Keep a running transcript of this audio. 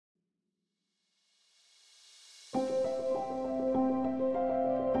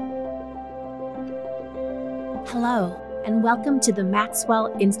Hello, and welcome to the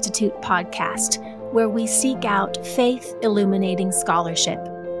Maxwell Institute podcast, where we seek out faith-illuminating scholarship.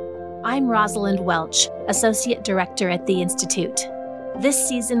 I'm Rosalind Welch, Associate Director at the Institute. This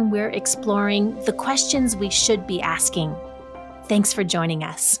season, we're exploring the questions we should be asking. Thanks for joining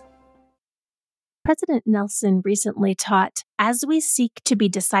us. President Nelson recently taught, as we seek to be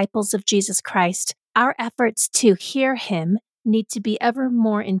disciples of Jesus Christ, our efforts to hear him need to be ever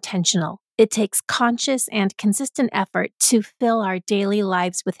more intentional. It takes conscious and consistent effort to fill our daily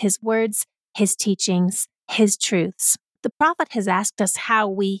lives with his words, his teachings, his truths. The prophet has asked us how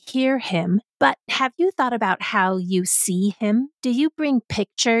we hear him, but have you thought about how you see him? Do you bring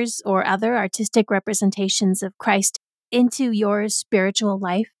pictures or other artistic representations of Christ into your spiritual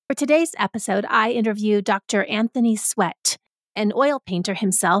life? For today's episode, I interview Dr. Anthony Sweat, an oil painter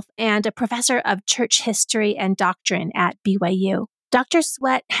himself and a professor of church history and doctrine at BYU. Dr.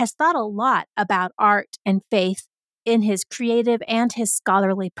 Sweat has thought a lot about art and faith in his creative and his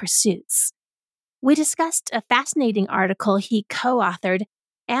scholarly pursuits. We discussed a fascinating article he co-authored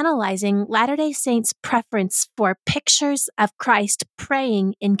analyzing Latter-day Saints' preference for pictures of Christ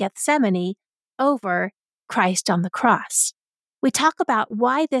praying in Gethsemane over Christ on the cross. We talk about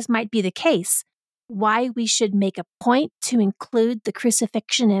why this might be the case, why we should make a point to include the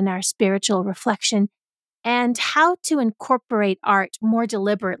crucifixion in our spiritual reflection, and how to incorporate art more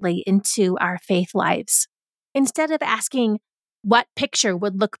deliberately into our faith lives. Instead of asking what picture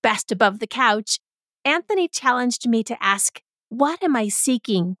would look best above the couch, Anthony challenged me to ask, what am I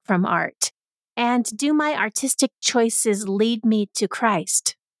seeking from art? And do my artistic choices lead me to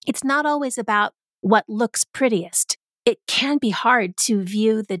Christ? It's not always about what looks prettiest. It can be hard to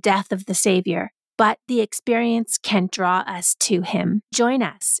view the death of the Savior, but the experience can draw us to him. Join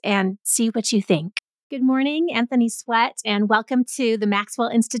us and see what you think. Good morning, Anthony Sweat, and welcome to the Maxwell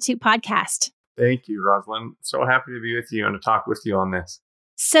Institute podcast. Thank you, Rosalind. So happy to be with you and to talk with you on this.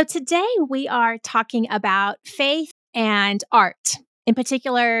 So today we are talking about faith and art, in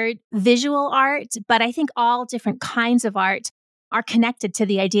particular visual art, but I think all different kinds of art are connected to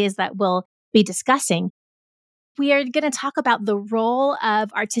the ideas that we'll be discussing. We are going to talk about the role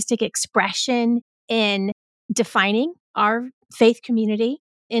of artistic expression in defining our faith community,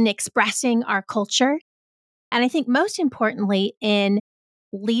 in expressing our culture, and I think most importantly, in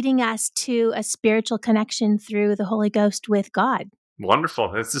leading us to a spiritual connection through the Holy Ghost with God. Wonderful.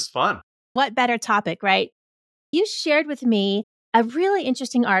 This is fun. What better topic, right? You shared with me a really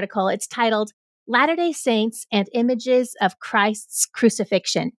interesting article. It's titled Latter-day Saints and Images of Christ's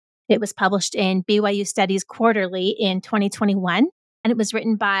Crucifixion. It was published in BYU Studies Quarterly in 2021, and it was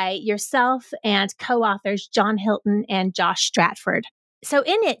written by yourself and co-authors John Hilton and Josh Stratford. So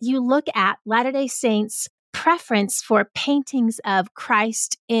in it, you look at Latter-day Saints' preference for paintings of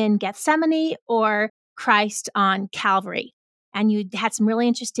Christ in Gethsemane or Christ on Calvary. And you had some really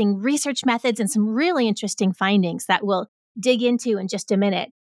interesting research methods and some really interesting findings that we'll dig into in just a minute.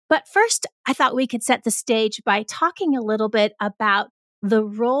 But first, I thought we could set the stage by talking a little bit about the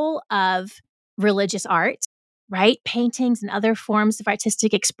role of religious art, right? Paintings and other forms of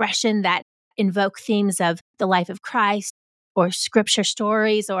artistic expression that invoke themes of the life of Christ or scripture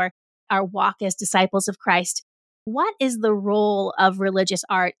stories or our walk as disciples of Christ. What is the role of religious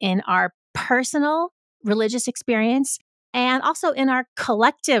art in our personal religious experience and also in our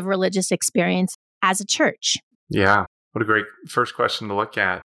collective religious experience as a church? Yeah, what a great first question to look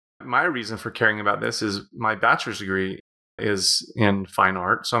at. My reason for caring about this is my bachelor's degree is in fine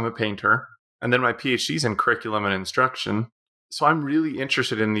art, so I'm a painter, and then my PhD is in curriculum and instruction. So I'm really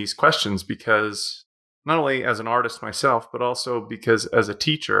interested in these questions because not only as an artist myself, but also because as a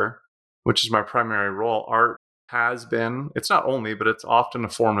teacher, which is my primary role, art has been, it's not only, but it's often a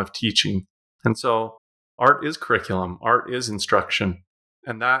form of teaching. And so art is curriculum, art is instruction.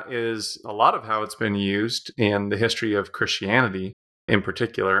 And that is a lot of how it's been used in the history of Christianity in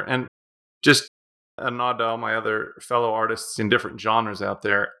particular. And just a nod to all my other fellow artists in different genres out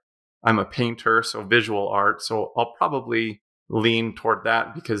there. I'm a painter, so visual art. So I'll probably lean toward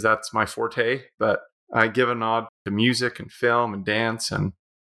that because that's my forte. But I give a nod to music and film and dance and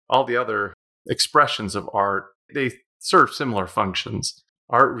all the other expressions of art. They serve similar functions.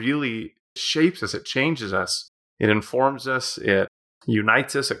 Art really shapes us. It changes us. It informs us. It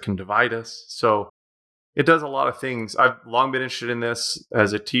unites us. It can divide us. So it does a lot of things. I've long been interested in this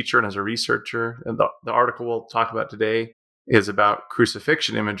as a teacher and as a researcher. And the article we'll talk about today is about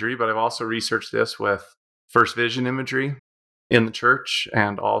crucifixion imagery, but I've also researched this with First Vision imagery in the church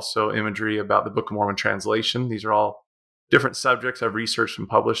and also imagery about the Book of Mormon translation. These are all different subjects I've researched and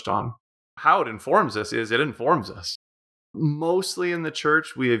published on. How it informs us is it informs us. Mostly in the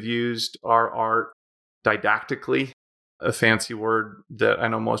church, we have used our art didactically, a fancy word that I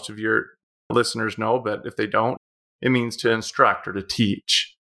know most of your listeners know, but if they don't, it means to instruct or to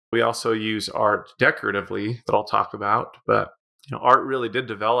teach. We also use art decoratively that I'll talk about, but art really did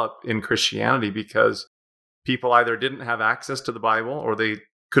develop in Christianity because people either didn't have access to the Bible or they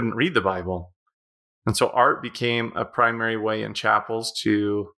couldn't read the Bible. And so art became a primary way in chapels,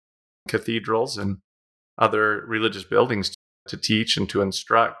 to cathedrals and other religious buildings to teach and to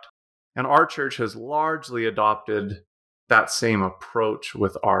instruct. And our church has largely adopted that same approach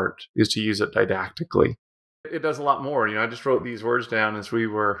with art, is to use it didactically. It does a lot more. I just wrote these words down as we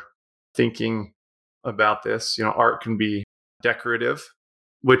were thinking about this. Art can be decorative,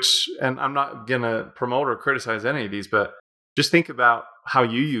 and I'm not going to promote or criticize any of these, but just think about how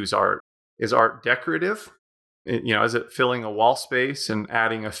you use art. Is art decorative? Is it filling a wall space and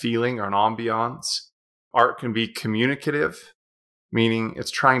adding a feeling or an ambiance? Art can be communicative, meaning it's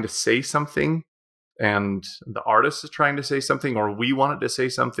trying to say something, and the artist is trying to say something, or we want it to say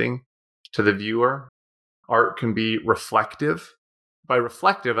something to the viewer. Art can be reflective. By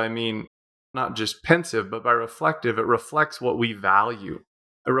reflective, I mean not just pensive, but by reflective, it reflects what we value.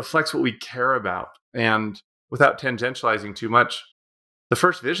 It reflects what we care about. And without tangentializing too much, the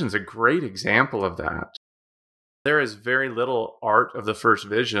first vision is a great example of that. There is very little art of the first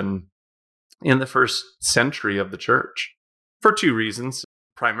vision in the first century of the church for two reasons.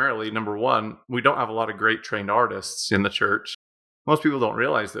 Primarily, number one, we don't have a lot of great trained artists in the church. Most people don't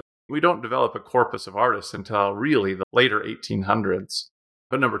realize that we don't develop a corpus of artists until really the later 1800s.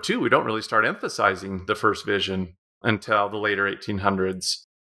 But number two, we don't really start emphasizing the first vision until the later 1800s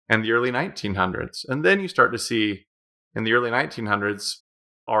and the early 1900s. And then you start to see in the early 1900s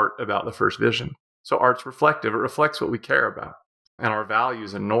art about the first vision. So art's reflective. It reflects what we care about and our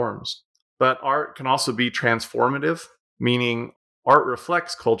values and norms. But art can also be transformative, meaning art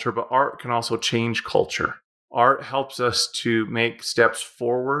reflects culture, but art can also change culture. Art helps us to make steps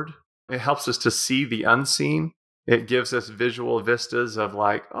forward. It helps us to see the unseen. It gives us visual vistas of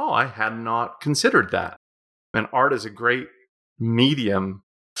like, oh, I had not considered that. And art is a great medium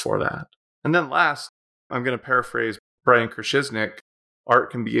for that. And then last, I'm going to paraphrase Brian Krashiznik,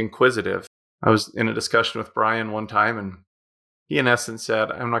 art can be inquisitive. I was in a discussion with Brian one time, and he in essence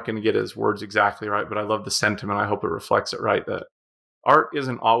said, I'm not going to get his words exactly right, but I love the sentiment. I hope it reflects it right, that art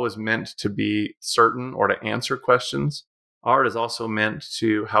isn't always meant to be certain or to answer questions. Art is also meant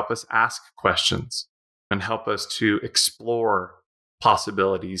to help us ask questions and help us to explore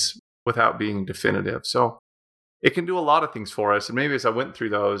possibilities without being definitive. So it can do a lot of things for us. And maybe as I went through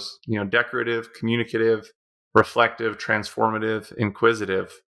those, decorative, communicative, reflective, transformative,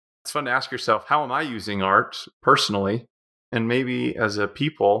 inquisitive, it's fun to ask yourself, how am I using art personally? And maybe as a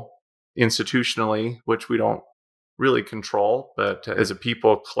people, institutionally, which we don't really control, but as a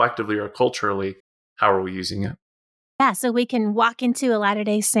people collectively or culturally, how are we using it? Yeah, so we can walk into a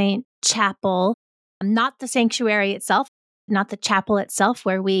Latter-day Saint chapel, not the sanctuary itself, not the chapel itself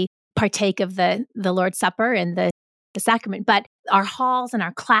where we partake of the Lord's Supper and the sacrament, but our halls and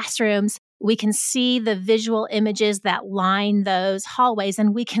our classrooms. We can see the visual images that line those hallways,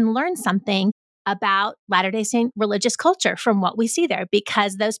 and we can learn something about Latter-day Saint religious culture from what we see there,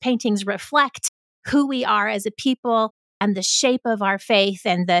 because those paintings reflect who we are as a people and the shape of our faith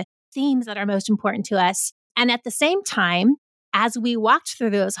and the themes that are most important to us. And at the same time, as we walked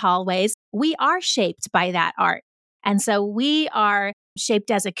through those hallways, we are shaped by that art. And so we are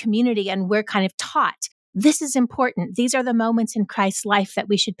shaped as a community, and we're kind of taught, this is important. These are the moments in Christ's life that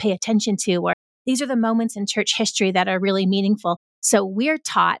we should pay attention to, or these are the moments in church history that are really meaningful. So we're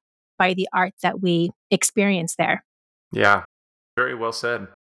taught by the art that we experience there. Yeah, very well said.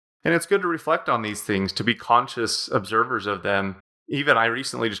 And it's good to reflect on these things, to be conscious observers of them. Even I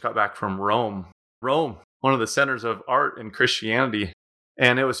recently just got back from Rome. Rome, one of the centers of art in Christianity.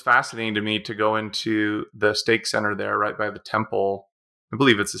 And it was fascinating to me to go into the stake center there right by the temple. I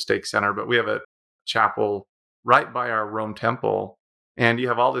believe it's the stake center, but we have a chapel right by our Rome temple. And you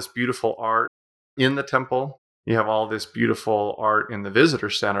have all this beautiful art in the temple. You have all this beautiful art in the visitor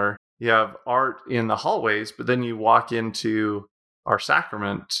center. You have art in the hallways, but then you walk into our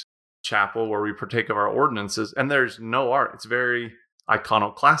sacrament chapel where we partake of our ordinances, and there's no art. It's very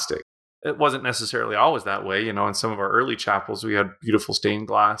iconoclastic. It wasn't necessarily always that way. In some of our early chapels, we had beautiful stained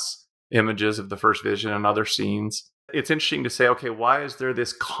glass images of the first vision and other scenes. It's interesting to say, okay, why is there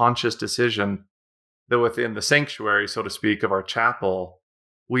this conscious decision that within the sanctuary, so to speak, of our chapel,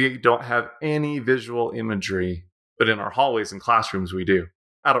 we don't have any visual imagery, but in our hallways and classrooms, we do?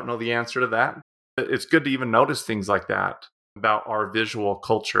 I don't know the answer to that. It's good to even notice things like that about our visual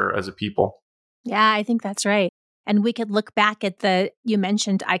culture as a people. Yeah, I think that's right. And we could look back at you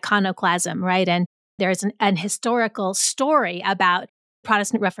mentioned iconoclasm, right? And There's an historical story about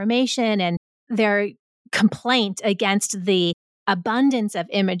Protestant Reformation and their complaint against the abundance of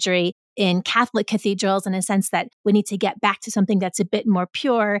imagery in Catholic cathedrals, in a sense that we need to get back to something that's a bit more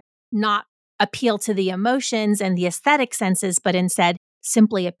pure, not appeal to the emotions and the aesthetic senses, but instead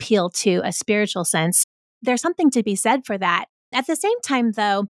simply appeal to a spiritual sense. There's something to be said for that. At the same time,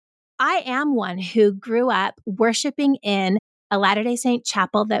 though, I am one who grew up worshiping in a Latter-day Saint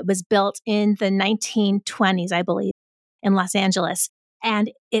chapel that was built in the 1920s, I believe, in Los Angeles.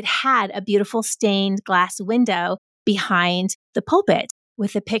 And it had a beautiful stained glass window behind the pulpit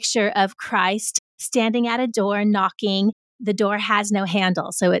with a picture of Christ standing at a door knocking. The door has no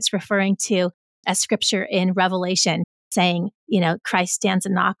handle. So it's referring to a scripture in Revelation saying, Christ stands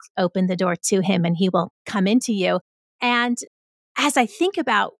and knocks, open the door to him and he will come into you. And as I think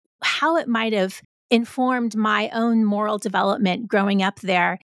about how it might have informed my own moral development growing up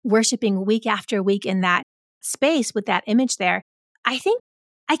there, worshiping week after week in that space with that image there, I think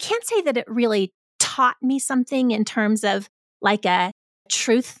I can't say that it really taught me something in terms of like a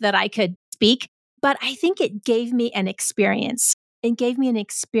truth that I could speak, but I think it gave me an experience. It gave me an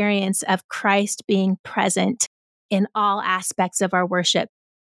experience of Christ being present in all aspects of our worship.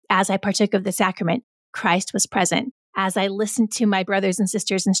 As I partook of the sacrament, Christ was present. As I listened to my brothers and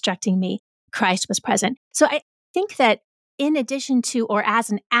sisters instructing me, Christ was present. So I think that in addition to, or as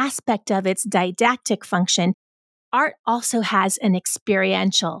an aspect of its didactic function, art also has an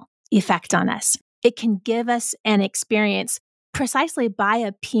experiential effect on us. It can give us an experience precisely by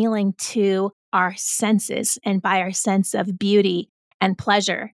appealing to our senses and by our sense of beauty and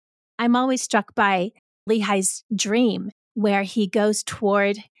pleasure. I'm always struck by Lehi's dream where he goes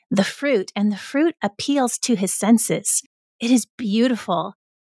toward the fruit and the fruit appeals to his senses. It is beautiful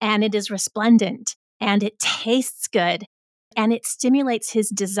and it is resplendent and it tastes good and it stimulates his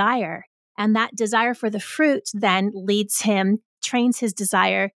desire. And that desire for the fruit then trains his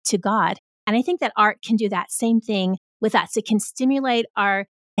desire to God. And I think that art can do that same thing with us. It can stimulate our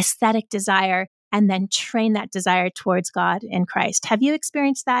aesthetic desire and then train that desire towards God and Christ. Have you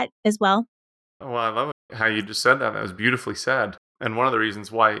experienced that as well? Well, I love how you just said that. That was beautifully said. And one of the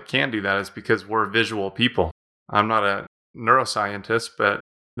reasons why it can do that is because we're visual people. I'm not a neuroscientist, but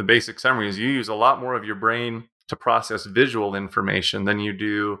the basic summary is you use a lot more of your brain to process visual information than you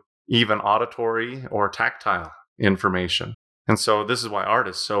do even auditory or tactile information. And so this is why art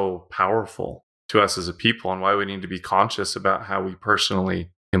is so powerful to us as a people and why we need to be conscious about how we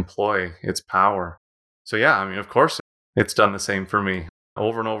personally employ its power. So yeah, I mean, of course, it's done the same for me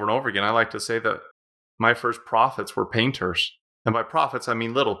over and over and over again. I like to say that my first prophets were painters. And by prophets, I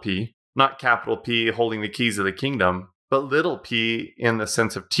mean little p, not capital P holding the keys of the kingdom, but little p in the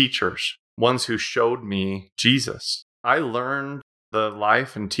sense of teachers, ones who showed me Jesus. I learned the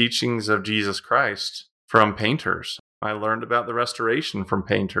life and teachings of Jesus Christ from painters. I learned about the Restoration from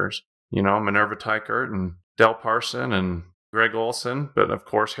painters, Minerva Teichert and Del Parson and Greg Olson, but of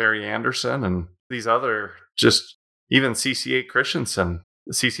course Harry Anderson and these other, just even CCA Christensen.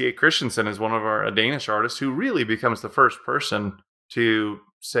 CCA Christensen is one of a Danish artists who really becomes the first person to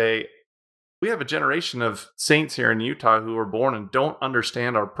say, we have a generation of saints here in Utah who were born and don't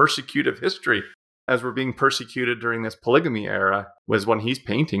understand our persecutive history as we're being persecuted during this polygamy era, was when he's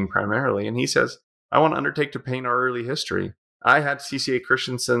painting primarily. And he says, I want to undertake to paint our early history. I had CCA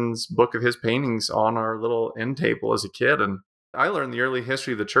Christensen's book of his paintings on our little end table as a kid, and I learned the early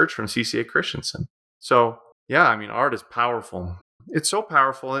history of the church from CCA Christensen. So, yeah, I mean, art is powerful. It's so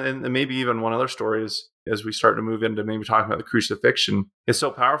powerful, and maybe even one other story is, as we start to move into maybe talking about the crucifixion, it's so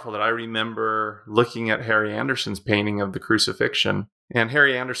powerful that I remember looking at Harry Anderson's painting of the crucifixion. And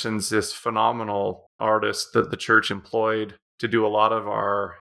Harry Anderson's this phenomenal artist that the church employed to do a lot of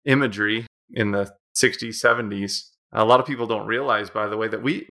our imagery in the 60s, 70s. A lot of people don't realize, by the way, that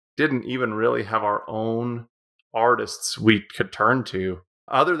we didn't even really have our own artists we could turn to,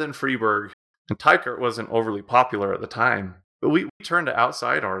 other than Freeburg. And Teichert wasn't overly popular at the time, but we turned to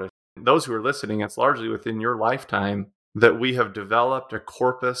outside artists. Those who are listening, it's largely within your lifetime that we have developed a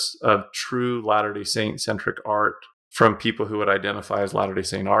corpus of true Latter-day Saint-centric art from people who would identify as Latter-day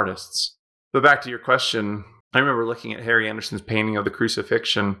Saint artists. But back to your question, I remember looking at Harry Anderson's painting of the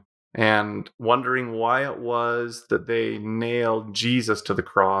crucifixion and wondering why it was that they nailed Jesus to the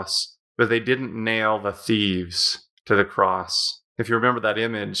cross, but they didn't nail the thieves to the cross. If you remember that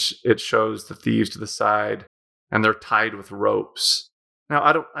image, it shows the thieves to the side and they're tied with ropes.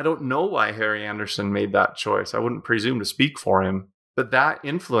 Now, I don't know why Harry Anderson made that choice. I wouldn't presume to speak for him, but that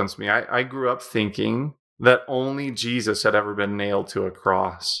influenced me. I grew up thinking that only Jesus had ever been nailed to a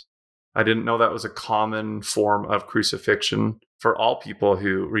cross. I didn't know that was a common form of crucifixion for all people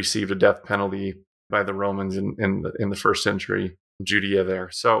who received a death penalty by the Romans in the first century Judea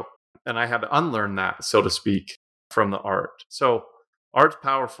there. So, and I had to unlearn that, so to speak, from the art. So art's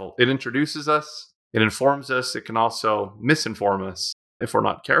powerful. It introduces us, it informs us, it can also misinform us if we're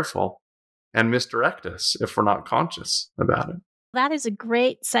not careful, and misdirect us if we're not conscious about it. That is a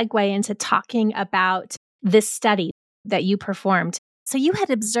great segue into talking about this study that you performed. So you had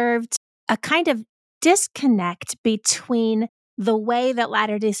observed a kind of disconnect between the way that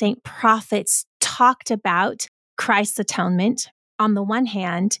Latter-day Saint prophets talked about Christ's atonement on the one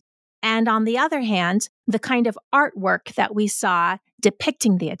hand, and on the other hand, the kind of artwork that we saw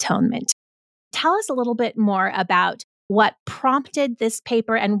depicting the atonement. Tell us a little bit more about what prompted this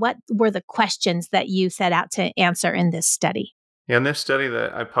paper and what were the questions that you set out to answer in this study. Yeah, in this study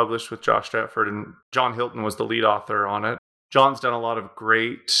that I published with Josh Stratford, and John Hilton was the lead author on it, John's done a lot of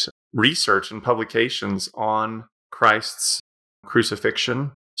great research and publications on Christ's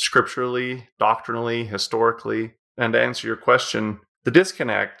crucifixion, scripturally, doctrinally, historically. And to answer your question, the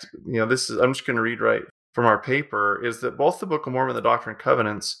disconnect, I'm just going to read right from our paper, is that both the Book of Mormon and the Doctrine and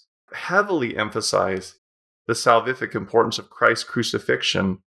Covenants heavily emphasize the salvific importance of Christ's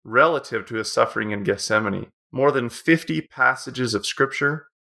crucifixion relative to his suffering in Gethsemane. More than 50 passages of Scripture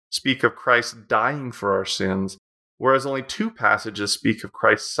speak of Christ dying for our sins, whereas only 2 passages speak of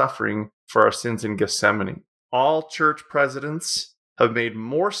Christ suffering for our sins in Gethsemane. All church presidents have made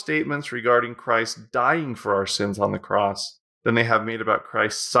more statements regarding Christ dying for our sins on the cross than they have made about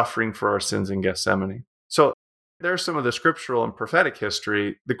Christ suffering for our sins in Gethsemane. So there's some of the scriptural and prophetic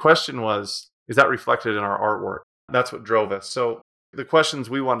history. The question was, is that reflected in our artwork? That's what drove us. So the questions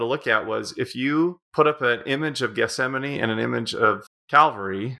we wanted to look at was, if you put up an image of Gethsemane and an image of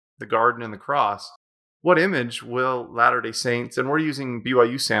Calvary, the garden and the cross, what image will Latter-day Saints, and we're using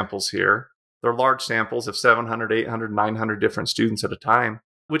BYU samples here, they're large samples of 700, 800, 900 different students at a time,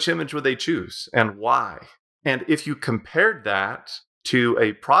 which image would they choose and why? And if you compared that to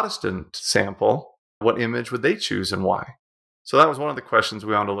a Protestant sample, what image would they choose and why? So that was one of the questions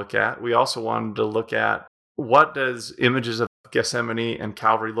we wanted to look at. We also wanted to look at, what does images of Gethsemane and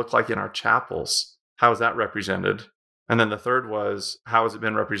Calvary look like in our chapels? How is that represented? And then the third was, how has it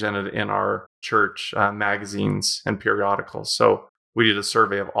been represented in our church magazines and periodicals? So we did a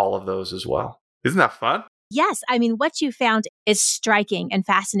survey of all of those as well. Isn't that fun? Yes. I mean, what you found is striking and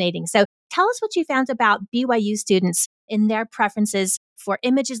fascinating. So tell us what you found about BYU students in their preferences for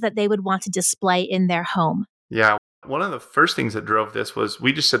images that they would want to display in their home. Yeah. One of the first things that drove this was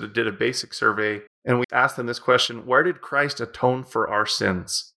we just did a basic survey, and we asked them this question: where did Christ atone for our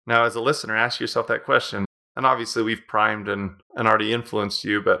sins? Now, as a listener, ask yourself that question. And obviously, we've primed and already influenced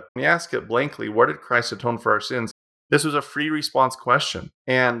you, but when you ask it blankly, where did Christ atone for our sins? This was a free response question.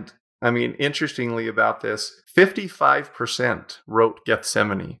 And I mean, interestingly about this, 55% wrote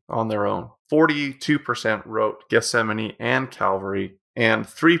Gethsemane on their own. 42% wrote Gethsemane and Calvary, and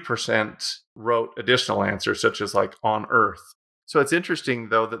 3% wrote additional answers, such as like on earth. So it's interesting,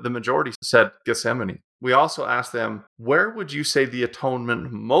 though, that the majority said Gethsemane. We also asked them, where would you say the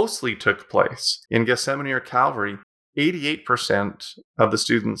atonement mostly took place, in Gethsemane or Calvary? 88% of the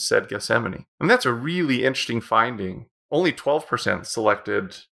students said Gethsemane. And that's a really interesting finding. Only 12%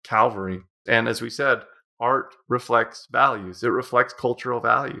 selected Calvary. And as we said, art reflects values. It reflects cultural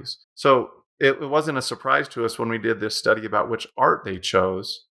values. So it wasn't a surprise to us when we did this study about which art they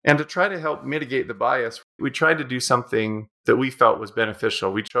chose. And to try to help mitigate the bias, we tried to do something that we felt was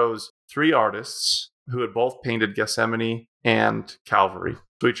beneficial. We chose 3 artists who had both painted Gethsemane and Calvary.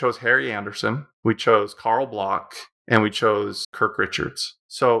 So we chose Harry Anderson, we chose Carl Bloch, and we chose Kirk Richards.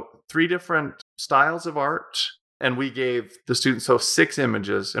 So 3 different styles of art. And we gave the students 6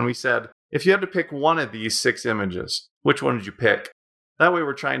 images. And we said, if you had to pick one of these 6 images, which one would you pick? That way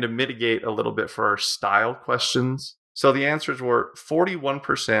we're trying to mitigate a little bit for our style questions. So the answers were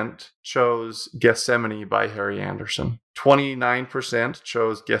 41% chose Gethsemane by Harry Anderson. 29%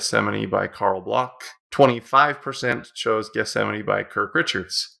 chose Gethsemane by Carl Bloch. 25% chose Gethsemane by Kirk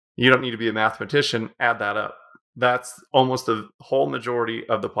Richards. You don't need to be a mathematician. Add that up. That's almost the whole majority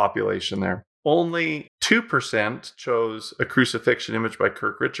of the population there. Only 2% chose a crucifixion image by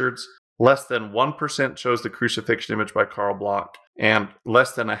Kirk Richards. Less than 1% chose the crucifixion image by Carl Bloch. And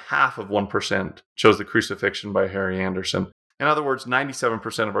less than 0.5% chose the crucifixion by Harry Anderson. In other words,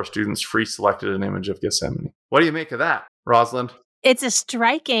 97% of our students free selected an image of Gethsemane. What do you make of that, Rosalind? It's a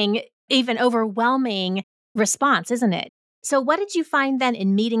striking, even overwhelming response, isn't it? So what did you find then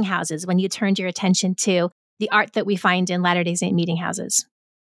in meeting houses when you turned your attention to the art that we find in Latter-day Saint meeting houses?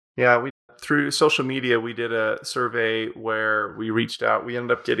 Yeah, through social media, we did a survey where we reached out. We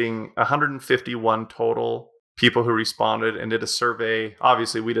ended up getting 151 total people who responded and did a survey.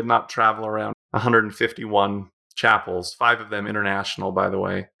 Obviously, we did not travel around 151 chapels, 5 of them international, by the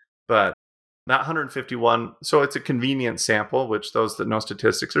way. But that 151, so it's a convenient sample, which those that know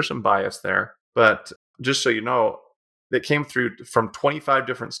statistics, there's some bias there. But just so you know, it came through from 25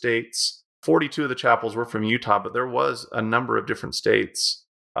 different states. 42 of the chapels were from Utah, but there was a number of different states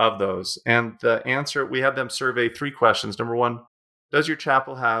of those. And the answer, we had them survey 3 questions. Number 1, does your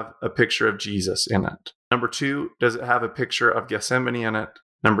chapel have a picture of Jesus in it? Number 2, does it have a picture of Gethsemane in it?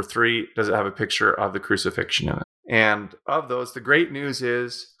 Number 3, does it have a picture of the crucifixion in it? And of those, the great news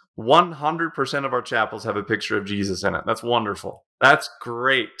is 100% of our chapels have a picture of Jesus in it. That's wonderful. That's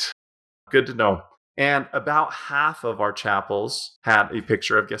great. Good to know. And about half of our chapels had a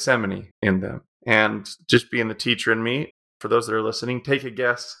picture of Gethsemane in them. And just being the teacher in me, for those that are listening, take a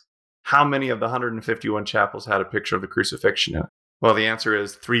guess how many of the 151 chapels had a picture of the crucifixion in it? Well, the answer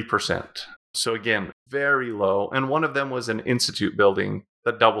is 3%. So again, very low. And one of them was an institute building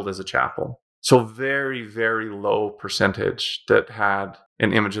that doubled as a chapel. So very, very low percentage that had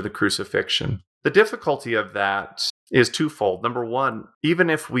an image of the crucifixion. The difficulty of that is twofold. Number 1, even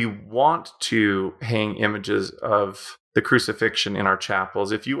if we want to hang images of the crucifixion in our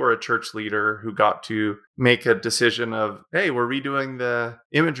chapels, if you were a church leader who got to make a decision of, hey, we're redoing the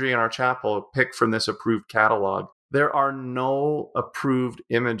imagery in our chapel, pick from this approved catalog, there are no approved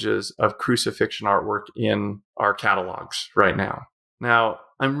images of crucifixion artwork in our catalogs right now. Now,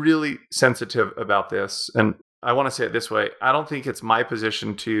 I'm really sensitive about this, and I want to say it this way. I don't think it's my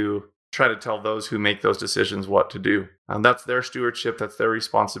position to try to tell those who make those decisions what to do. That's their stewardship. That's their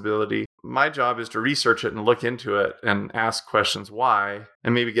responsibility. My job is to research it and look into it and ask questions why,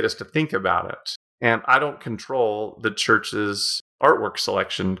 and maybe get us to think about it. And I don't control the church's artwork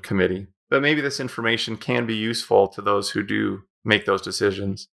selection committee, but maybe this information can be useful to those who do make those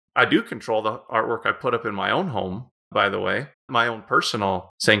decisions. I do control the artwork I put up in my own home, by the way, my own personal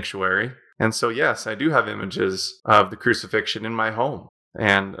sanctuary. And so, yes, I do have images of the crucifixion in my home.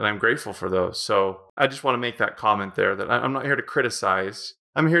 And I'm grateful for those. So I just want to make that comment there that I'm not here to criticize.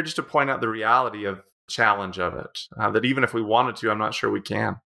 I'm here just to point out the reality of the challenge of it, that even if we wanted to, I'm not sure we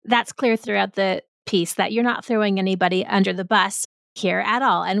can. That's clear throughout the piece that you're not throwing anybody under the bus here at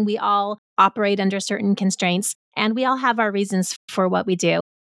all. And we all operate under certain constraints, and we all have our reasons for what we do.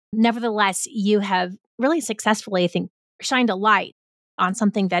 Nevertheless, you have really successfully, I think, shined a light on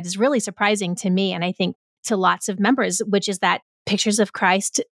something that is really surprising to me, and I think to lots of members, which is that pictures of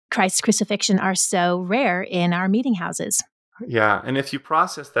Christ's crucifixion are so rare in our meeting houses. Yeah, and if you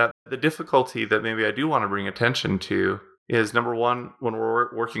process that, the difficulty that maybe I do want to bring attention to is, number 1, when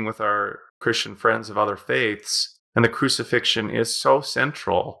we're working with our Christian friends of other faiths, and the crucifixion is so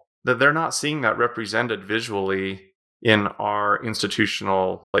central that they're not seeing that represented visually in our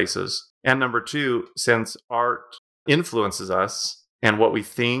institutional places. And number 2, since art influences us and what we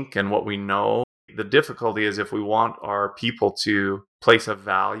think and what we know, the difficulty is if we want our people to place a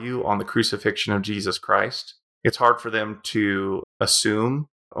value on the crucifixion of Jesus Christ, it's hard for them to assume,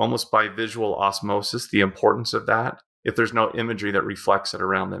 almost by visual osmosis, the importance of that if there's no imagery that reflects it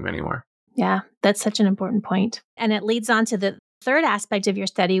around them anywhere. Yeah, that's such an important point. And it leads on to the third aspect of your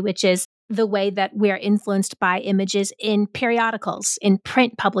study, which is the way that we are influenced by images in periodicals, in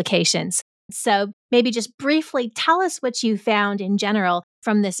print publications. So maybe just briefly tell us what you found in general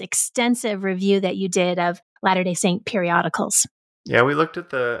from this extensive review that you did of Latter-day Saint periodicals. Yeah, we looked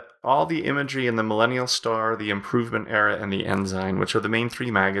at all the imagery in the Millennial Star, the Improvement Era, and the Ensign, which are the main 3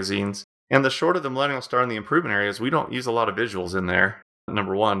 magazines. And the short of the Millennial Star and the Improvement Era is we don't use a lot of visuals in there,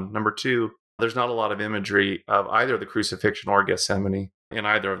 number 1. Number 2, there's not a lot of imagery of either the crucifixion or Gethsemane in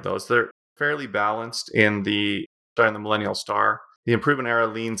either of those. They're fairly balanced in the Millennial Star. The Improvement Era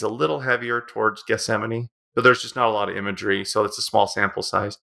leans a little heavier towards Gethsemane, but there's just not a lot of imagery, so it's a small sample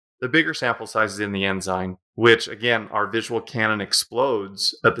size. The bigger sample size is in the Ensign, which, again, our visual canon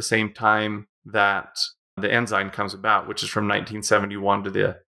explodes at the same time that the Ensign comes about, which is from 1971 to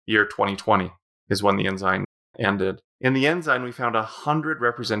the year 2020 is when the Ensign ended. In the Ensign, we found 100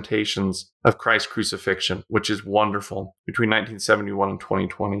 representations of Christ's crucifixion, which is wonderful, between 1971 and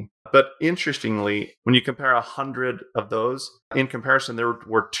 2020. But interestingly, when you compare 100 of those, in comparison, there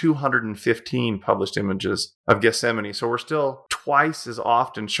were 215 published images of Gethsemane. So we're still twice as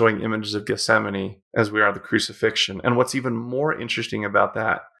often showing images of Gethsemane as we are the crucifixion. And what's even more interesting about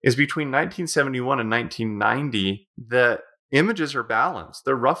that is between 1971 and 1990, the images are balanced.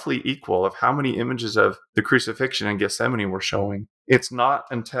 They're roughly equal of how many images of the crucifixion and Gethsemane we're showing. It's not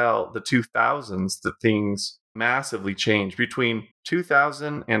until the 2000s that things massively changed. Between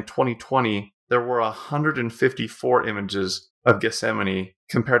 2000 and 2020, there were 154 images of Gethsemane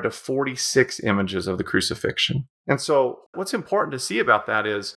compared to 46 images of the crucifixion. And so what's important to see about that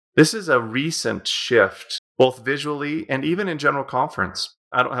is this is a recent shift, both visually and even in general conference.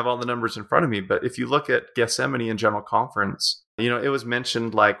 I don't have all the numbers in front of me, but if you look at Gethsemane in general conference, it was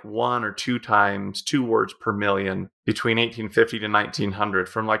mentioned like 1 or 2 times, 2 words per million between 1850 to 1900.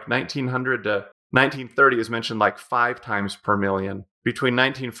 From like 1900 to 1930, it was mentioned like 5 times per million. Between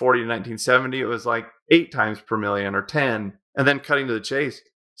 1940 to 1970, it was like 8 times per million or 10. And then cutting to the chase,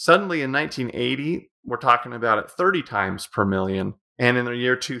 suddenly in 1980, we're talking about it 30 times per million. And in the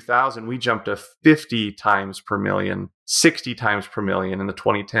year 2000, we jumped to 50 times per million, 60 times per million in the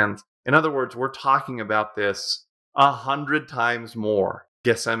 2010s. In other words, we're talking about this 100 times more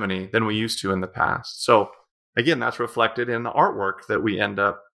Gethsemane than we used to in the past. So again, that's reflected in the artwork that we end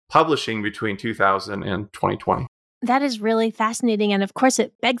up publishing between 2000 and 2020. That is really fascinating. And of course,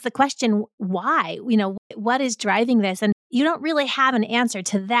 it begs the question, why? What is driving this? And you don't really have an answer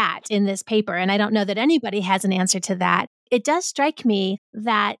to that in this paper. And I don't know that anybody has an answer to that. It does strike me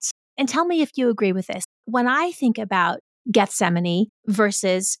that, and tell me if you agree with this, when I think about Gethsemane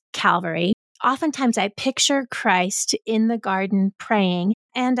versus Calvary, oftentimes I picture Christ in the garden praying,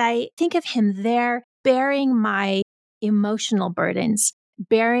 and I think of him there bearing my emotional burdens,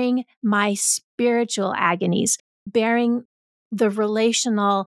 bearing my spiritual agonies, bearing the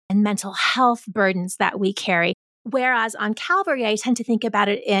relational and mental health burdens that we carry. Whereas on Calvary, I tend to think about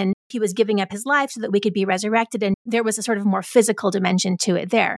it in he was giving up his life so that we could be resurrected, and there was a sort of more physical dimension to it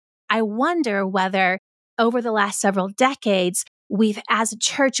there. I wonder whether over the last several decades, as a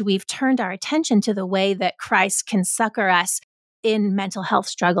church, we've turned our attention to the way that Christ can succor us in mental health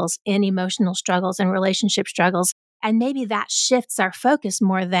struggles, in emotional struggles, and relationship struggles. And maybe that shifts our focus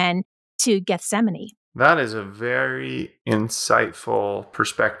more than to Gethsemane. That is a very insightful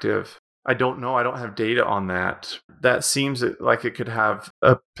perspective. I don't know. I don't have data on that. That seems like it could have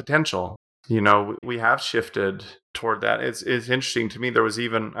a potential. We have shifted toward that. It's interesting to me. I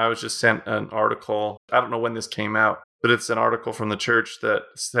was just sent an article. I don't know when this came out, but it's an article from the church that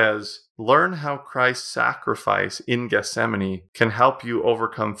says, learn how Christ's sacrifice in Gethsemane can help you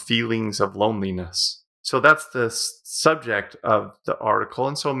overcome feelings of loneliness. So that's the subject of the article.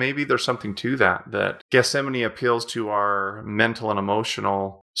 And so maybe there's something to that Gethsemane appeals to our mental and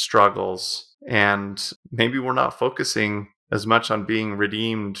emotional struggles. And maybe we're not focusing as much on being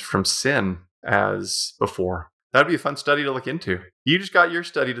redeemed from sin as before. That'd be a fun study to look into. You just got your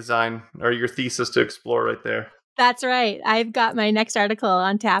study design or your thesis to explore right there. That's right. I've got my next article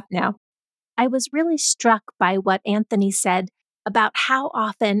on tap now. I was really struck by what Anthony said about how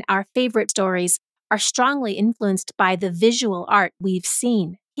often our favorite stories are strongly influenced by the visual art we've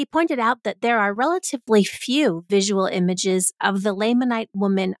seen. He pointed out that there are relatively few visual images of the Lamanite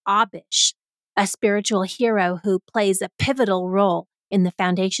woman Abish, a spiritual hero who plays a pivotal role in the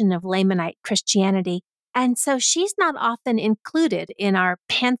foundation of Lamanite Christianity. And so she's not often included in our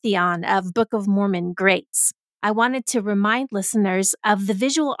pantheon of Book of Mormon greats. I wanted to remind listeners of the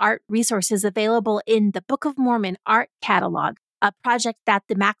visual art resources available in the Book of Mormon Art Catalog, a project that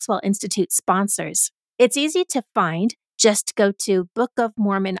the Maxwell Institute sponsors. It's easy to find. Just go to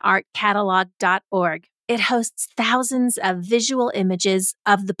bookofmormonartcatalog.org. It hosts thousands of visual images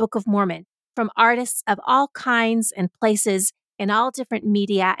of the Book of Mormon from artists of all kinds and places in all different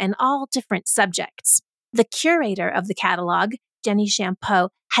media and all different subjects. The curator of the catalog, Jenny Champeau,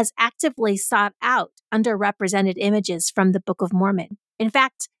 has actively sought out underrepresented images from the Book of Mormon. In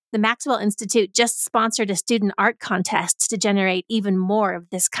fact, the Maxwell Institute just sponsored a student art contest to generate even more of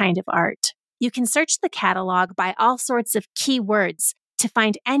this kind of art. You can search the catalog by all sorts of keywords to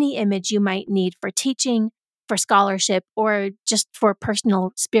find any image you might need for teaching, for scholarship, or just for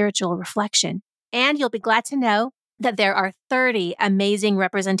personal spiritual reflection. And you'll be glad to know that there are 30 amazing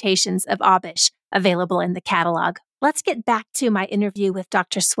representations of Abish available in the catalog. Let's get back to my interview with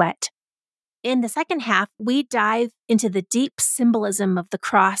Dr. Sweat. In the second half, we dive into the deep symbolism of the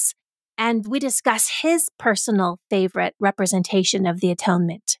cross, and we discuss his personal favorite representation of the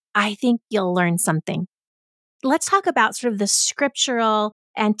atonement. I think you'll learn something. Let's talk about sort of the scriptural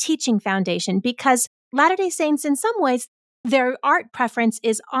and teaching foundation, because Latter-day Saints, in some ways, their art preference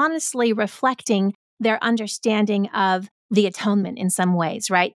is honestly reflecting their understanding of the atonement in some ways,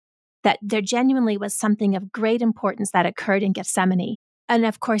 right? That there genuinely was something of great importance that occurred in Gethsemane. And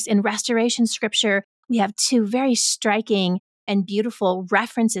of course, in Restoration Scripture, we have 2 very striking and beautiful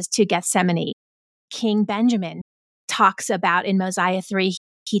references to Gethsemane. King Benjamin talks about, in Mosiah 3,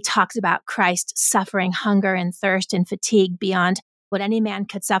 he talks about Christ suffering hunger and thirst and fatigue beyond what any man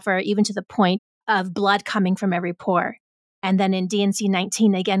could suffer, even to the point of blood coming from every pore. And then in D&C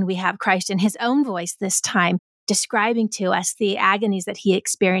 19, again, we have Christ in his own voice this time describing to us the agonies that he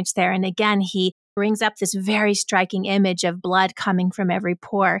experienced there. And again, he brings up this very striking image of blood coming from every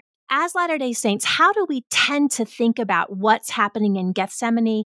pore. As Latter-day Saints, how do we tend to think about what's happening in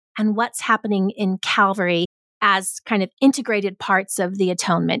Gethsemane and what's happening in Calvary as kind of integrated parts of the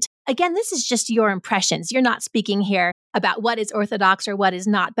atonement? Again, this is just your impressions. You're not speaking here about what is orthodox or what is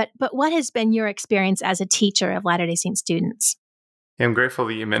not, but what has been your experience as a teacher of Latter-day Saint students? I'm grateful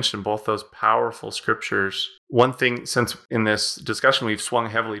that you mentioned both those powerful scriptures. One thing, since in this discussion we've swung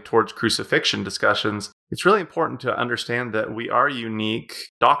heavily towards crucifixion discussions, it's really important to understand that we are unique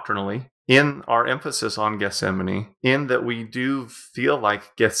doctrinally in our emphasis on Gethsemane, in that we do feel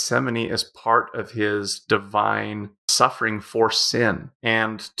like Gethsemane is part of his divine suffering for sin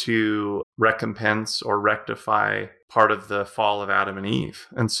and to recompense or rectify part of the fall of Adam and Eve.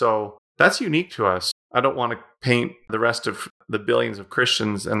 And so that's unique to us. I don't want to paint the rest of the billions of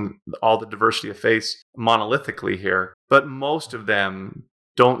Christians and all the diversity of faiths monolithically here, but most of them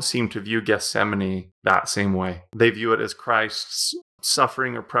don't seem to view Gethsemane that same way. They view it as Christ's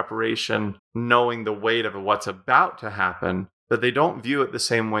suffering or preparation, knowing the weight of what's about to happen, but they don't view it the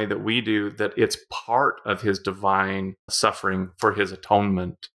same way that we do, that it's part of his divine suffering for his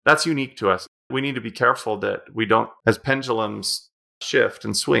atonement. That's unique to us. We need to be careful that we don't, as pendulums shift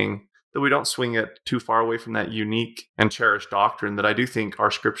and swing, that we don't swing it too far away from that unique and cherished doctrine that I do think our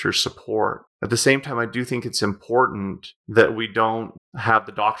scriptures support. At the same time, I do think it's important that we don't have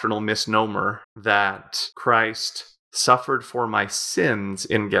the doctrinal misnomer that Christ suffered for my sins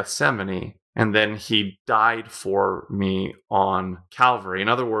in Gethsemane and then he died for me on Calvary. In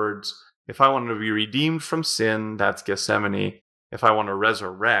other words, if I want to be redeemed from sin, that's Gethsemane. If I want to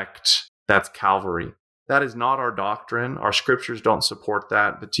resurrect, that's Calvary. That is not our doctrine. Our scriptures don't support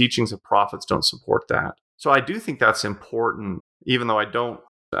that. The teachings of prophets don't support that. So I do think that's important, even though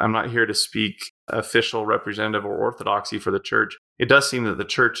I'm not here to speak official representative or orthodoxy for the church. It does seem that the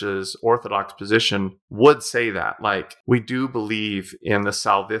church's orthodox position would say that. Like, we do believe in the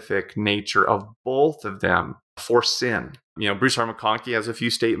salvific nature of both of them for sin. Bruce R. McConkie has a few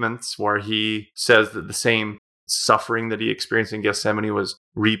statements where he says that the same suffering that he experienced in Gethsemane was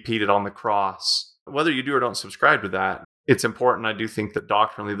repeated on the cross. Whether you do or don't subscribe to that, it's important, I do think, that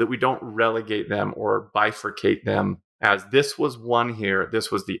doctrinally, that we don't relegate them or bifurcate them as this was one here,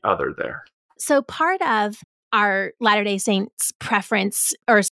 this was the other there. So part of our Latter-day Saints preference,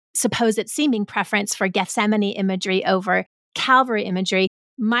 or supposed seeming preference for Gethsemane imagery over Calvary imagery,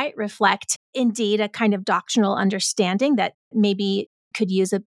 might reflect indeed a kind of doctrinal understanding that maybe could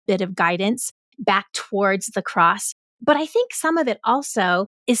use a bit of guidance back towards the cross. But I think some of it also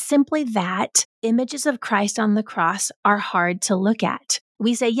is simply that images of Christ on the cross are hard to look at.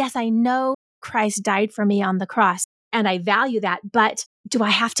 We say, yes, I know Christ died for me on the cross, and I value that, but do I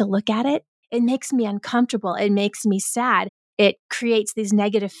have to look at it? It makes me uncomfortable. It makes me sad. It creates these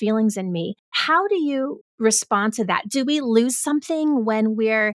negative feelings in me. How do you respond to that? Do we lose something when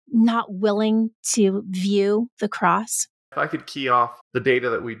we're not willing to view the cross? If I could key off the data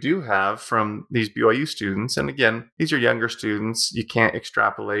that we do have from these BYU students, and again, these are younger students, you can't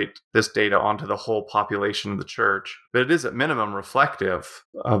extrapolate this data onto the whole population of the church, but it is at minimum reflective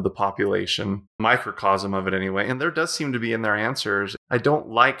of the population, microcosm of it anyway. And there does seem to be in their answers, I don't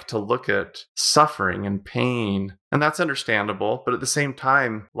like to look at suffering and pain. And that's understandable, but at the same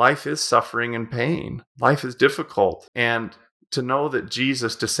time, life is suffering and pain. Life is difficult. And to know that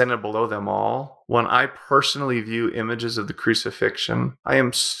Jesus descended below them all, when I personally view images of the crucifixion, I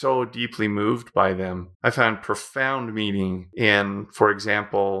am so deeply moved by them. I found profound meaning in, for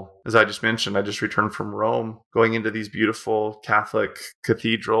example, as I just mentioned, I just returned from Rome, going into these beautiful Catholic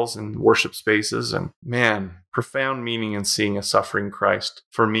cathedrals and worship spaces, and man, profound meaning in seeing a suffering Christ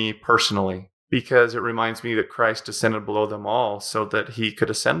for me personally. Because it reminds me that Christ descended below them all so that he could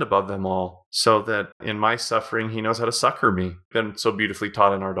ascend above them all, so that in my suffering, he knows how to succor me. Been so beautifully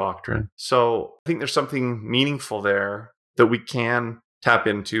taught in our doctrine. So I think there's something meaningful there that we can tap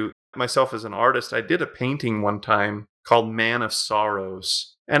into. Myself as an artist, I did a painting one time called Man of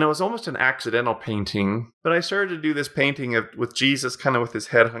Sorrows. And it was almost an accidental painting, but I started to do this painting with Jesus kind of with his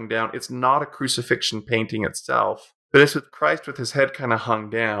head hung down. It's not a crucifixion painting itself, but it's with Christ with his head kind of hung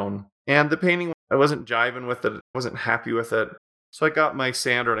down. And the painting, I wasn't jiving with it. I wasn't happy with it. So I got my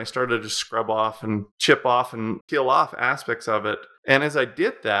sander and I started to scrub off and chip off and peel off aspects of it. And as I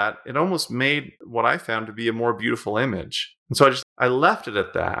did that, it almost made what I found to be a more beautiful image. And so I left it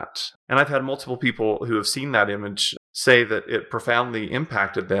at that. And I've had multiple people who have seen that image say that it profoundly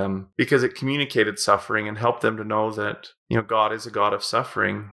impacted them because it communicated suffering and helped them to know that, God is a God of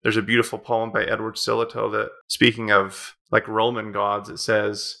suffering. There's a beautiful poem by Edward Sillitoe that, speaking of like Roman gods, it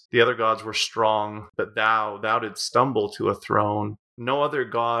says, the other gods were strong, but thou didst stumble to a throne. No other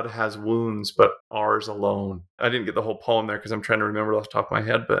god has wounds but ours alone. I didn't get the whole poem there because I'm trying to remember it off the top of my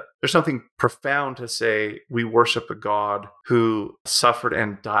head, but there's something profound to say we worship a God who suffered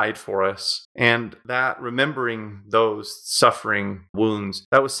and died for us. And that remembering those suffering wounds,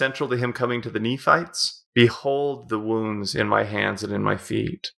 that was central to him coming to the Nephites. Behold the wounds in my hands and in my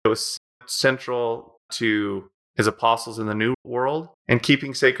feet. It was central to his apostles in the New World, and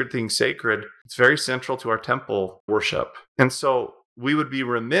keeping sacred things sacred. It's very central to our temple worship. And so we would be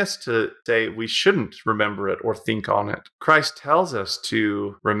remiss to say we shouldn't remember it or think on it. Christ tells us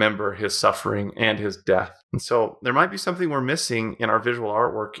to remember his suffering and his death. And so there might be something we're missing in our visual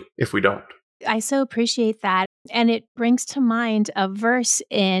artwork if we don't. I so appreciate that. And it brings to mind a verse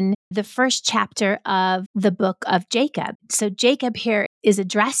in the first chapter of the book of Jacob. So Jacob here is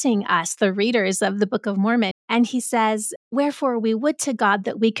addressing us, the readers of the Book of Mormon. And he says, wherefore we would to God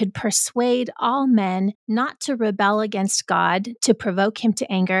that we could persuade all men not to rebel against God, to provoke him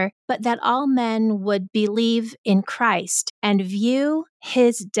to anger, but that all men would believe in Christ and view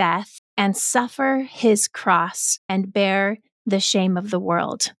his death and suffer his cross and bear the shame of the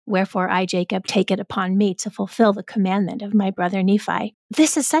world. Wherefore I, Jacob, take it upon me to fulfill the commandment of my brother Nephi.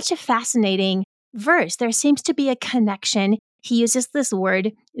 This is such a fascinating verse. There seems to be a connection. He uses this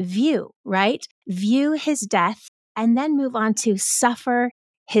word view, right? View his death and then move on to suffer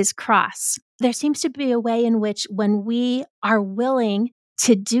his cross. There seems to be a way in which when we are willing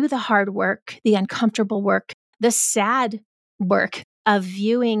to do the hard work, the uncomfortable work, the sad work of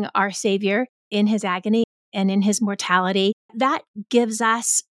viewing our Savior in his agony and in his mortality, that gives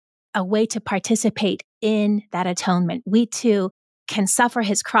us a way to participate in that atonement. We too can suffer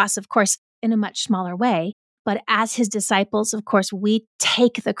his cross, of course, in a much smaller way. But as his disciples, of course, we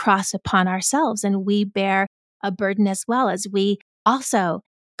take the cross upon ourselves and we bear a burden as well as we also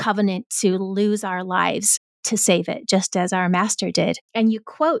covenant to lose our lives to save it, just as our master did. And you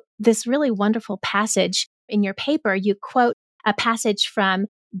quote this really wonderful passage in your paper. You quote a passage from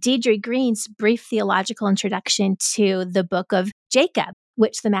Deidre Green's brief theological introduction to the book of Jacob,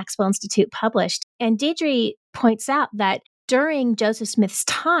 which the Maxwell Institute published. And Deidre points out that during Joseph Smith's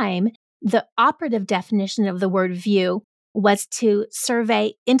time, the operative definition of the word view was to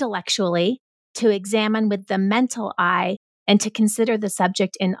survey intellectually, to examine with the mental eye, and to consider the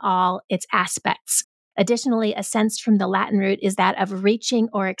subject in all its aspects. Additionally, a sense from the Latin root is that of reaching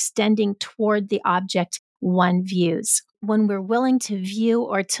or extending toward the object one views. When we're willing to view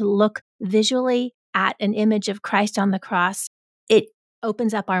or to look visually at an image of Christ on the cross, it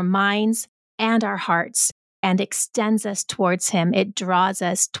opens up our minds and our hearts and extends us towards him. It draws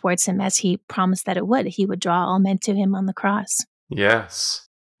us towards him as he promised that it would. He would draw all men to him on the cross. Yes.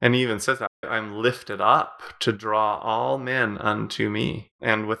 And he even says that I'm lifted up to draw all men unto me.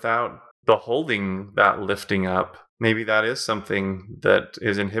 And without beholding that lifting up, maybe that is something that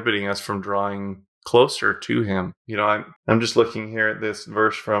is inhibiting us from drawing closer to him. I'm just looking here at this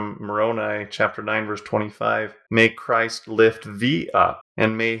verse from Moroni, chapter 9, verse 25. May Christ lift thee up,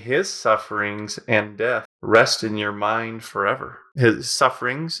 and may his sufferings and death rest in your mind forever. His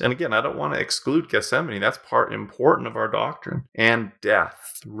sufferings, and again, I don't want to exclude Gethsemane. That's part important of our doctrine. And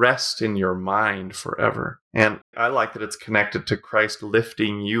death rest in your mind forever. And I like that it's connected to Christ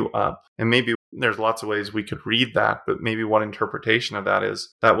lifting you up. And maybe there's lots of ways we could read that, but maybe one interpretation of that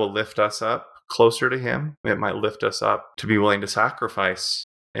is that will lift us up closer to him. It might lift us up to be willing to sacrifice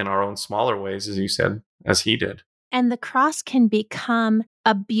in our own smaller ways, as you said, as he did. And the cross can become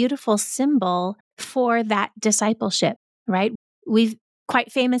a beautiful symbol for that discipleship, right? We've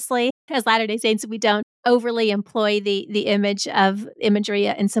quite famously, as Latter-day Saints, we don't overly employ the imagery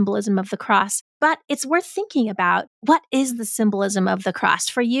and symbolism of the cross. But it's worth thinking about, what is the symbolism of the cross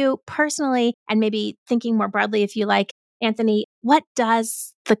for you personally, and maybe thinking more broadly, if you like, Anthony, what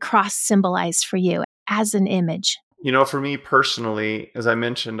does the cross symbolize for you as an image? For me personally, as I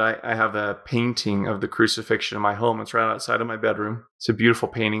mentioned, I have a painting of the crucifixion in my home. It's right outside of my bedroom. It's a beautiful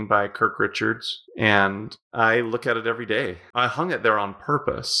painting by Kirk Richards, and I look at it every day. I hung it there on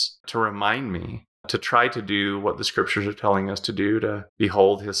purpose to remind me to try to do what the scriptures are telling us to do, to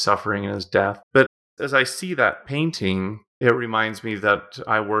behold his suffering and his death. But as I see that painting, it reminds me that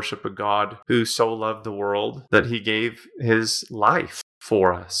I worship a God who so loved the world that he gave his life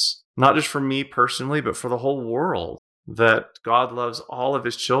for us. Not just for me personally, but for the whole world. That God loves all of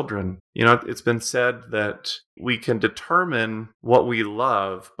his children. It's been said that we can determine what we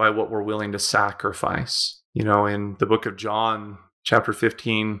love by what we're willing to sacrifice. In the book of John, chapter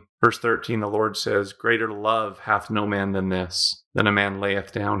 15, verse 13, the Lord says, "Greater love hath no man than this, than a man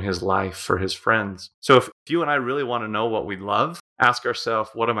layeth down his life for his friends." So if you and I really want to know what we love, ask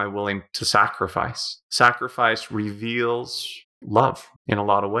ourselves, what am I willing to sacrifice? Sacrifice reveals love in a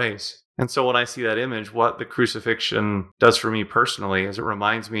lot of ways. And so when I see that image, what the crucifixion does for me personally is it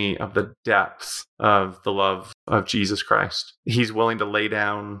reminds me of the depth of the love of Jesus Christ. He's willing to lay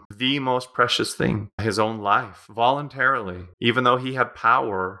down the most precious thing, his own life, voluntarily, even though he had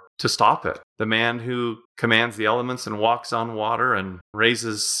power to stop it. The man who commands the elements and walks on water and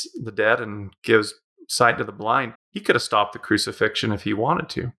raises the dead and gives sight to the blind, he could have stopped the crucifixion if he wanted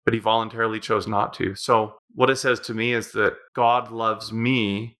to, but he voluntarily chose not to. So what it says to me is that God loves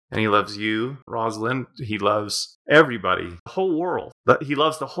me, and he loves you, Rosalind. He loves everybody, the whole world. He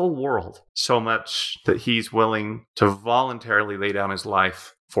loves the whole world so much that he's willing to voluntarily lay down his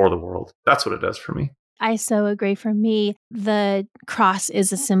life for the world. That's what it does for me. I so agree. For me, the cross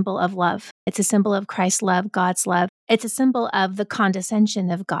is a symbol of love. It's a symbol of Christ's love, God's love. It's a symbol of the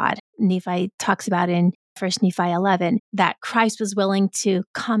condescension of God. Nephi talks about in 1 Nephi 11 that Christ was willing to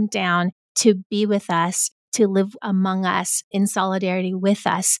come down to be with us, to live among us in solidarity with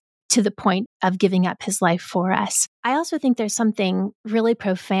us, to the point of giving up his life for us. I also think there's something really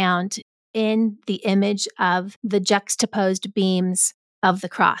profound in the image of the juxtaposed beams of the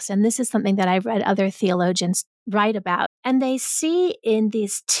cross. And this is something that I've read other theologians write about. And they see in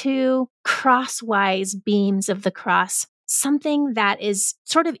these two crosswise beams of the cross something that is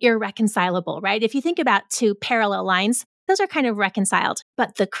sort of irreconcilable, right? If you think about two parallel lines, those are kind of reconciled.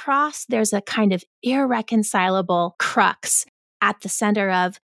 But the cross, there's a kind of irreconcilable crux at the center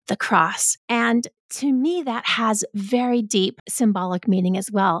of the cross. And to me, that has very deep symbolic meaning as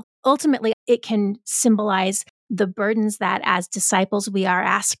well. Ultimately, it can symbolize the burdens that as disciples we are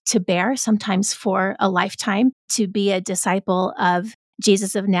asked to bear, sometimes for a lifetime. To be a disciple of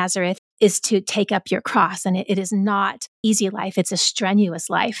Jesus of Nazareth is to take up your cross. And it is not easy life. It's a strenuous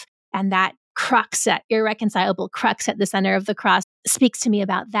life. And that crux, that irreconcilable crux at the center of the cross speaks to me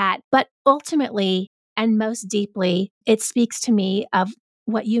about that. But ultimately, and most deeply, it speaks to me of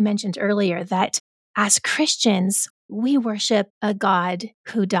what you mentioned earlier, that as Christians, we worship a God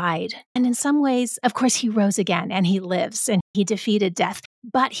who died. And in some ways, of course, he rose again and he lives and he defeated death.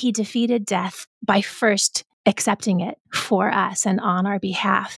 But he defeated death by first accepting it for us and on our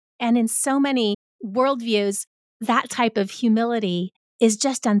behalf. And in so many worldviews, that type of humility is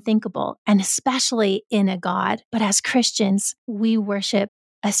just unthinkable, and especially in a God. But as Christians, we worship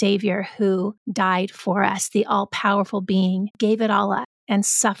a Savior who died for us, the all-powerful being, gave it all up and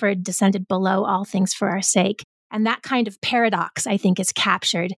suffered, descended below all things for our sake. And that kind of paradox, I think, is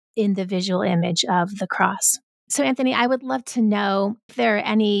captured in the visual image of the cross. So, Anthony, I would love to know if there are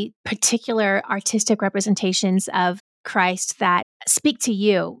any particular artistic representations of Christ that speak to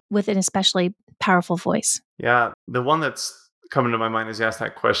you with an especially powerful voice. Yeah, the one that's coming to my mind as you asked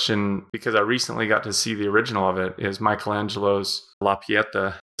that question, because I recently got to see the original of it, is Michelangelo's La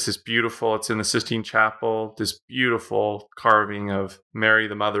Pieta. This is beautiful. It's in the Sistine Chapel, this beautiful carving of Mary,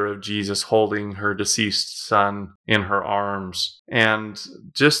 the mother of Jesus, holding her deceased son in her arms. And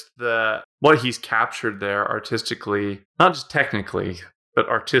just what he's captured there artistically, not just technically, but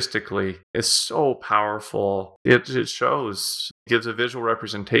artistically, is so powerful. It gives a visual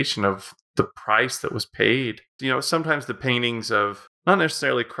representation of the price that was paid. Sometimes the paintings of not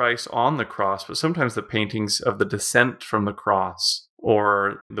necessarily Christ on the cross, but sometimes the paintings of the descent from the cross,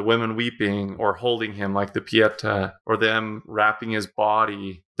 or the women weeping or holding him like the Pieta, or them wrapping his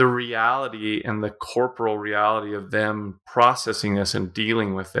body, the reality and the corporal reality of them processing this and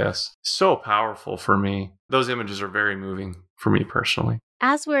dealing with this, so powerful for me. Those images are very moving for me personally.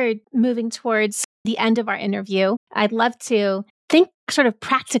 As we're moving towards the end of our interview, I'd love to think sort of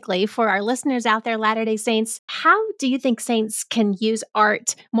practically for our listeners out there, Latter-day Saints. How do you think saints can use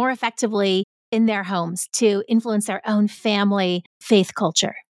art more effectively in their homes to influence their own family faith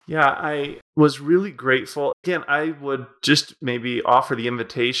culture? Yeah, I was really grateful. Again, I would just maybe offer the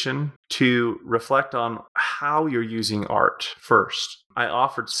invitation to reflect on how you're using art first. I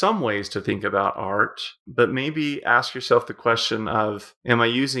offered some ways to think about art, but maybe ask yourself the question of, am I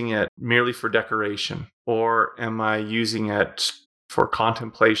using it merely for decoration? Or am I using it for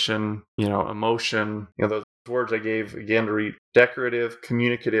contemplation, emotion, those words I gave again to read: decorative,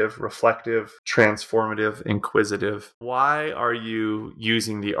 communicative, reflective, transformative, inquisitive. Why are you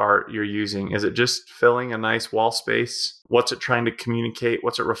using the art you're using? Is it just filling a nice wall space? What's it trying to communicate?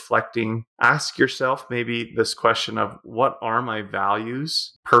 What's it reflecting? Ask yourself maybe this question of, what are my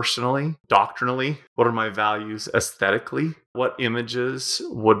values personally, doctrinally? What are my values aesthetically? What images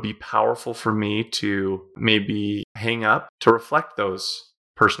would be powerful for me to maybe hang up to reflect those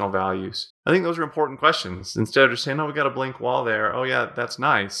personal values? I think those are important questions. Instead of just saying, oh, we got a blank wall there. Oh, yeah, that's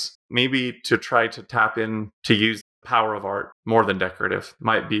nice. Maybe to try to tap in to use the power of art more than decorative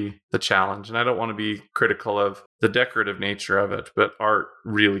might be the challenge. And I don't want to be critical of the decorative nature of it, but art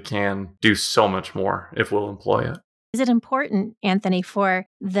really can do so much more if we'll employ it. Is it important, Anthony, for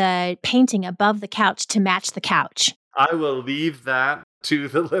the painting above the couch to match the couch? I will leave that to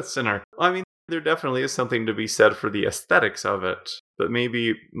the listener. I mean, there definitely is something to be said for the aesthetics of it, but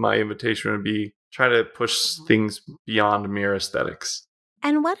maybe my invitation would be try to push things beyond mere aesthetics.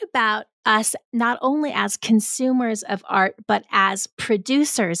 And what about us, not only as consumers of art, but as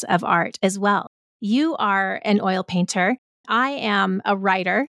producers of art as well? You are an oil painter. I am a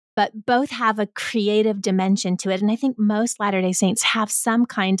writer, but both have a creative dimension to it. And I think most Latter-day Saints have some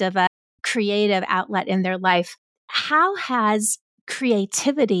kind of a creative outlet in their life. How has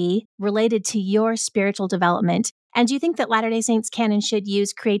creativity related to your spiritual development? And do you think that Latter-day Saints can and should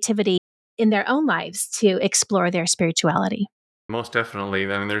use creativity in their own lives to explore their spirituality? Most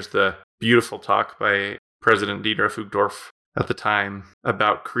definitely. I mean, there's the beautiful talk by President Dietrich Uchtdorf at the time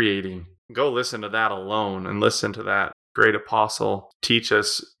about creating. Go listen to that alone and listen to that great apostle teach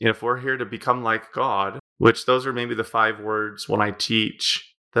us, if we're here to become like God, which those are maybe the 5 words when I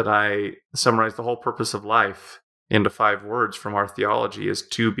teach that I summarize the whole purpose of life into 5 words from our theology, is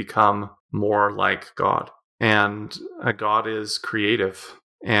to become more like God. And God is creative.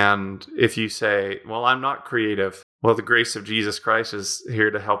 And if you say, well, I'm not creative, well, the grace of Jesus Christ is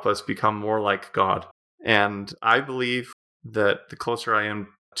here to help us become more like God. And I believe that the closer I am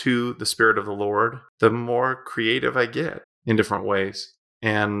to the Spirit of the Lord, the more creative I get in different ways.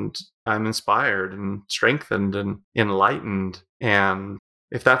 And I'm inspired and strengthened and enlightened. And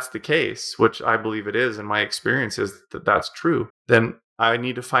if that's the case, which I believe it is, and my experience is that that's true, then I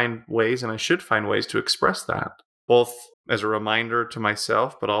need to find ways, and I should find ways to express that, both as a reminder to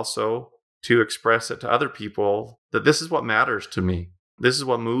myself, but also to express it to other people, that this is what matters to me. This is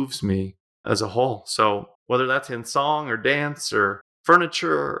what moves me as a whole. So whether that's in song or dance or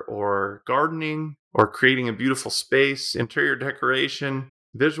furniture or gardening or creating a beautiful space, interior decoration,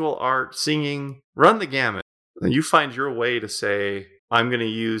 visual art, singing, run the gamut. You find your way to say, I'm going to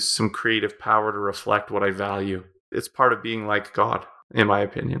use some creative power to reflect what I value. It's part of being like God, in my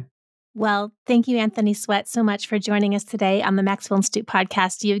opinion. Well, thank you, Anthony Sweat, so much for joining us today on the Maxwell Institute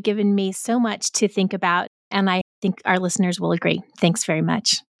podcast. You've given me so much to think about, and I think our listeners will agree. Thanks very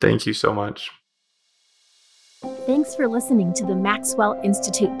much. Thank you so much. Thanks for listening to the Maxwell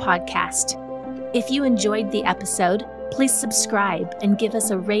Institute podcast. If you enjoyed the episode, please subscribe and give us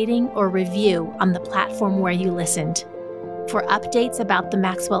a rating or review on the platform where you listened. For updates about the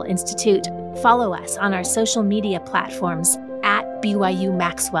Maxwell Institute, follow us on our social media platforms at BYU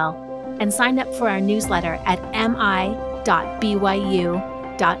Maxwell, and sign up for our newsletter at mi.byu.edu.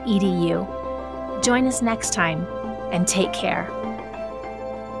 Join us next time, and take care.